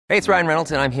Hey, it's Ryan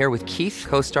Reynolds, and I'm here with Keith,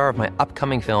 co-star of my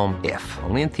upcoming film, If,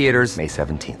 only in theaters May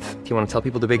 17th. Do you want to tell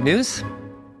people the big news?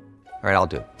 All right, I'll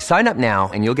do it. Sign up now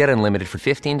and you'll get unlimited for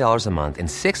 $15 a month and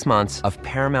 6 months of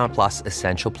Paramount Plus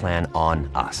Essential Plan on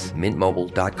us.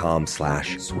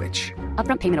 MintMobile.com/switch.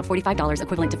 Upfront payment of $45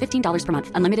 equivalent to $15 per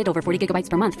month. Unlimited over 40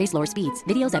 gigabytes per month. Face lower speeds.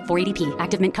 Videos at 480p.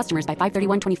 Active Mint customers by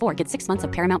 531.24 get 6 months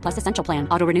of Paramount Plus Essential Plan.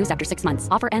 Auto renews after 6 months.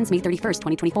 Offer ends May 31st,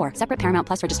 2024. Separate Paramount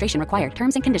Plus registration required.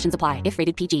 Terms and conditions apply if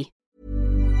rated PG.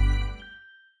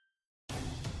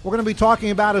 We're going to be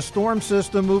talking about a storm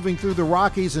system moving through the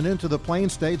Rockies and into the Plain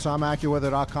States. I'm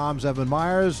AccuWeather.com's Evan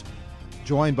Myers,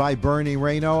 joined by Bernie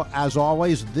Rayno. As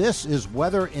always, this is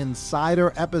Weather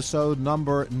Insider, episode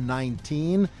number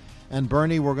 19. And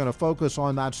Bernie, we're going to focus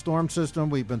on that storm system.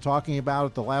 We've been talking about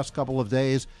it the last couple of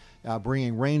days,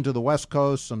 bringing rain to the West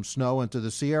Coast, some snow into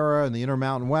the Sierra and the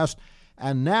Intermountain West.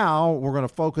 And now we're going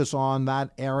to focus on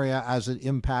that area as it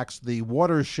impacts the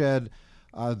watershed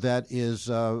that is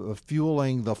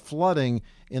fueling the flooding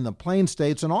in the Plain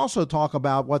States, and also talk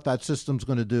about what that system's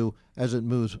going to do as it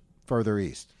moves further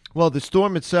east. Well, the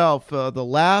storm itself, the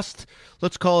last,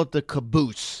 let's call it the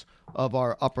caboose of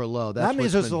our upper low. That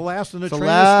means it's the last in the train of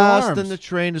storms. storms. In the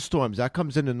train of storms. That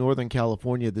comes into Northern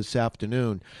California this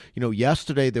afternoon. You know,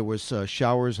 yesterday there was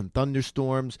showers and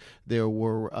thunderstorms. There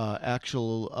were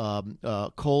actual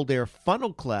cold air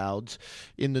funnel clouds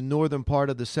in the northern part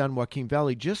of the San Joaquin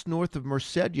Valley, just north of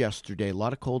Merced yesterday. A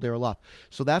lot of cold air aloft.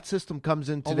 So that system comes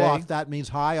in today. Aloft, that means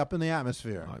high up in the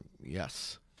atmosphere.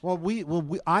 Yes. Well,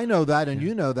 I know that, and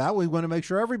you know that. We want to make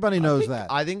sure everybody knows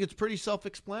that. I think it's pretty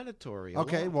self-explanatory.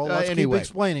 Okay, well, let's keep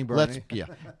explaining, Bernie.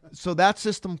 So that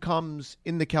system comes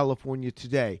into California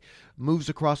today, moves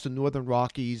across the northern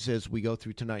Rockies as we go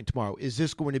through tonight and tomorrow. Is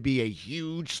this going to be a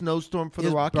huge snowstorm for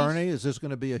the Rockies? Bernie, is this going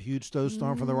to be a huge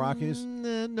snowstorm for the Rockies?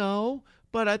 No.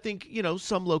 But I think,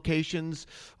 some locations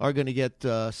are going to get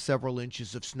several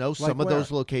inches of snow. Some of those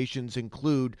locations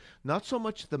include not so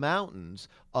much the mountains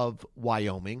of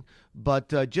Wyoming, but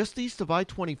just east of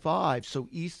I-25, so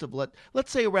east of, let's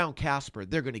say around Casper,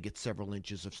 they're going to get several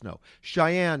inches of snow.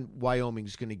 Cheyenne, Wyoming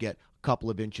is going to get a couple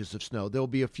of inches of snow. There'll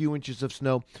be a few inches of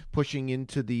snow pushing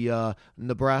into the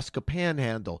Nebraska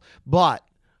Panhandle. But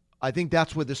I think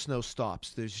that's where the snow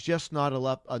stops. There's just not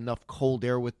enough cold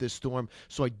air with this storm,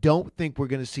 so I don't think we're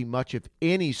going to see much, if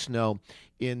any, snow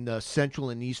in central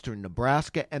and eastern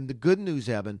Nebraska. And the good news,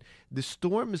 Evan, the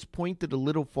storm is pointed a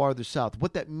little farther south.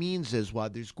 What that means is while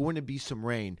there's going to be some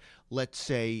rain, let's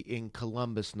say in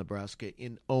Columbus, Nebraska,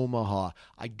 in Omaha,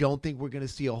 I don't think we're going to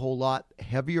see a whole lot.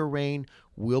 Heavier rain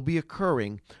will be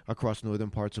occurring across northern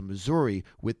parts of Missouri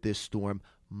with this storm,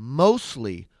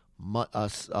 mostly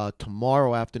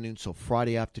tomorrow afternoon, so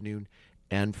Friday afternoon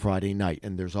and Friday night.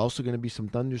 And there's also going to be some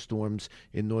thunderstorms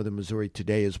in northern Missouri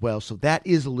today as well. So that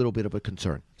is a little bit of a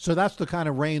concern. So that's the kind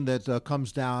of rain that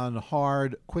comes down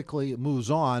hard, quickly,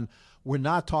 moves on. We're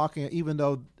not talking, even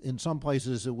though in some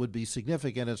places it would be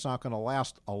significant, it's not going to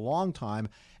last a long time.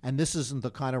 And this isn't the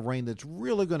kind of rain that's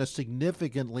really going to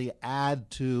significantly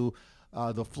add to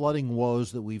the flooding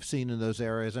woes that we've seen in those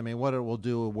areas. I mean, what it will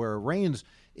do where it rains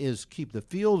is keep the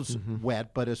fields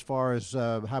wet, but as far as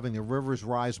having the rivers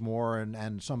rise more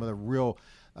and some of the real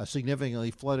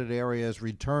significantly flooded areas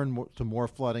return to more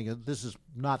flooding, this is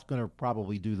not going to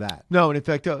probably do that. No, and in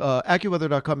fact,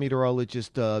 AccuWeather.com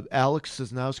meteorologist Alex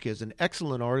Sosnowski has an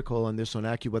excellent article on this on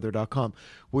AccuWeather.com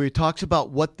where he talks about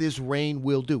what this rain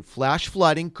will do. Flash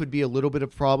flooding could be a little bit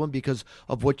of a problem because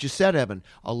of what you said, Evan,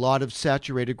 a lot of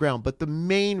saturated ground. But the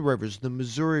main rivers, the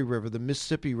Missouri River, the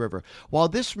Mississippi River, while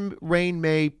this rain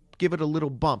may give it a little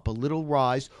bump, a little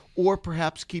rise, or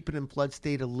perhaps keep it in flood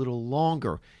state a little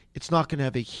longer, it's not going to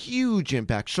have a huge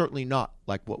impact, certainly not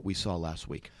like what we saw last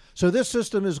week. So this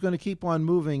system is going to keep on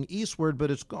moving eastward, but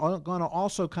it's going to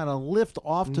also kind of lift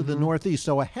off to the northeast.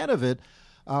 So ahead of it,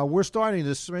 we're starting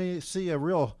to see a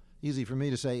real, easy for me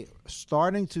to say,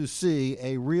 starting to see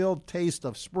a real taste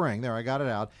of spring. There, I got it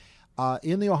out.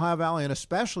 In the Ohio Valley and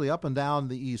especially up and down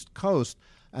the East Coast.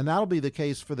 And that'll be the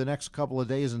case for the next couple of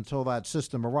days until that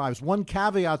system arrives. One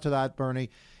caveat to that, Bernie,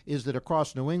 is that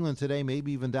across New England today,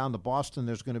 maybe even down to Boston,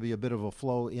 there's going to be a bit of a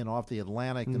flow in off the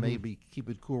Atlantic to maybe keep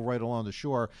it cool right along the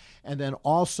shore. And then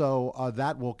also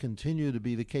that will continue to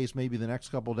be the case maybe the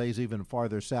next couple of days, even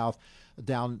farther south,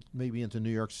 down maybe into New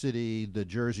York City, the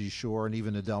Jersey Shore, and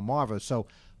even to Delmarva. So,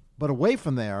 but away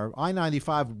from there,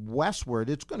 I-95 westward,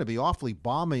 it's going to be awfully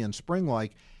balmy and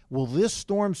spring-like. Will this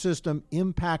storm system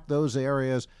impact those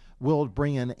areas? Will it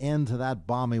bring an end to that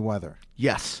balmy weather?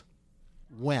 Yes.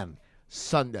 When?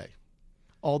 Sunday.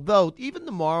 Although, even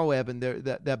tomorrow, Evan,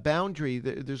 that boundary,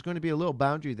 there's going to be a little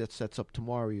boundary that sets up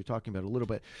tomorrow. You're talking about a little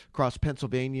bit across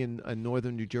Pennsylvania and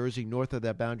northern New Jersey, north of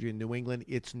that boundary in New England.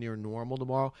 It's near normal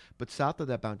tomorrow. But south of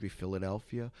that boundary,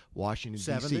 Philadelphia, Washington,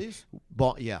 D.C.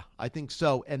 70s? Yeah, I think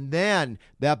so. And then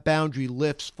that boundary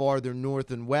lifts farther north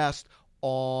and west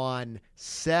on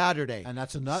Saturday. And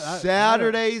that's another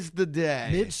Saturday's the day.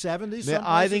 Mid-70s?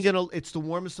 I think it's the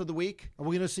warmest of the week. Are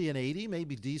we going to see an 80,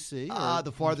 maybe D.C.?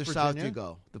 The farther south you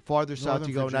go. The farther south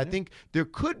you go. Virginia? And I think there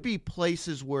could be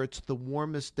places where it's the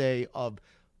warmest day of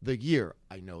the year.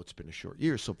 I know it's been a short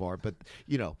year so far, but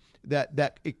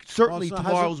certainly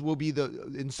tomorrow's will be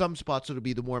in some spots it'll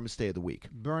be the warmest day of the week.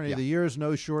 Bernie, the year is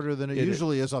no shorter than it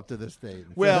usually is up to this date.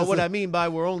 Well, what I mean by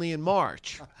we're only in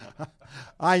March.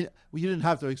 You didn't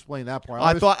have to explain that part.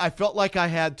 I felt like I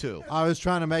had to. I was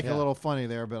trying to make it a little funny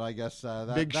there, but I guess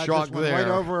that shock just went there. right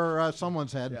over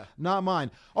someone's head, not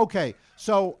mine. Okay,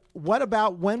 so what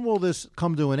about when will this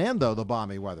come to an end, though, the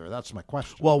balmy weather? That's my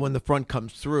question. Well, when the front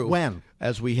comes through. When?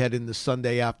 As we head into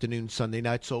Sunday afternoon, Sunday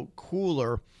night. So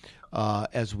cooler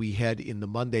as we head into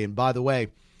Monday. And by the way,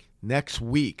 next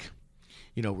week,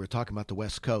 we're talking about the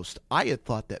West Coast. I had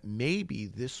thought that maybe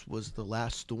this was the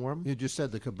last storm. You just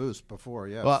said the caboose before,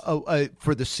 yes.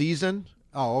 For the season.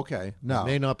 Oh, okay. No. It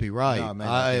may not be right. No, it may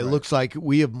not be It right. looks like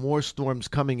we have more storms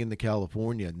coming into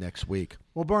California next week.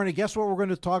 Well, Bernie, guess what we're going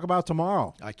to talk about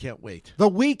tomorrow? I can't wait. The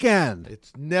weekend.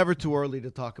 It's never too early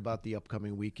to talk about the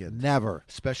upcoming weekend. Never.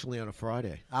 Especially on a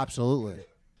Friday. Absolutely.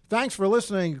 Thanks for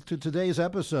listening to today's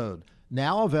episode.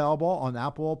 Now available on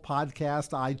Apple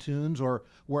Podcast, iTunes, or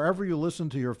wherever you listen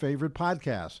to your favorite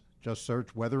podcasts. Just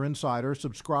search Weather Insider,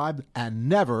 subscribe, and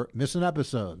never miss an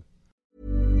episode.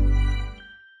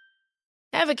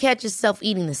 Ever catch yourself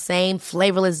eating the same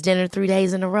flavorless dinner 3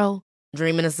 days in a row?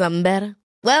 Dreaming of something better?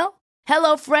 Well,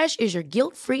 HelloFresh is your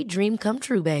guilt-free dream come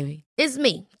true, baby. It's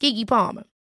me, Keke Palmer.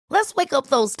 Let's wake up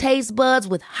those taste buds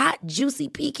with hot, juicy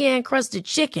pecan-crusted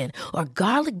chicken or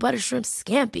garlic butter shrimp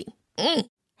scampi.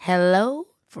 Hello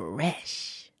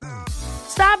Fresh.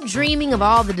 Stop dreaming of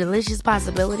all the delicious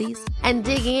possibilities and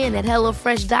dig in at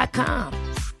HelloFresh.com.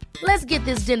 Let's get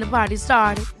this dinner party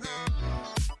started.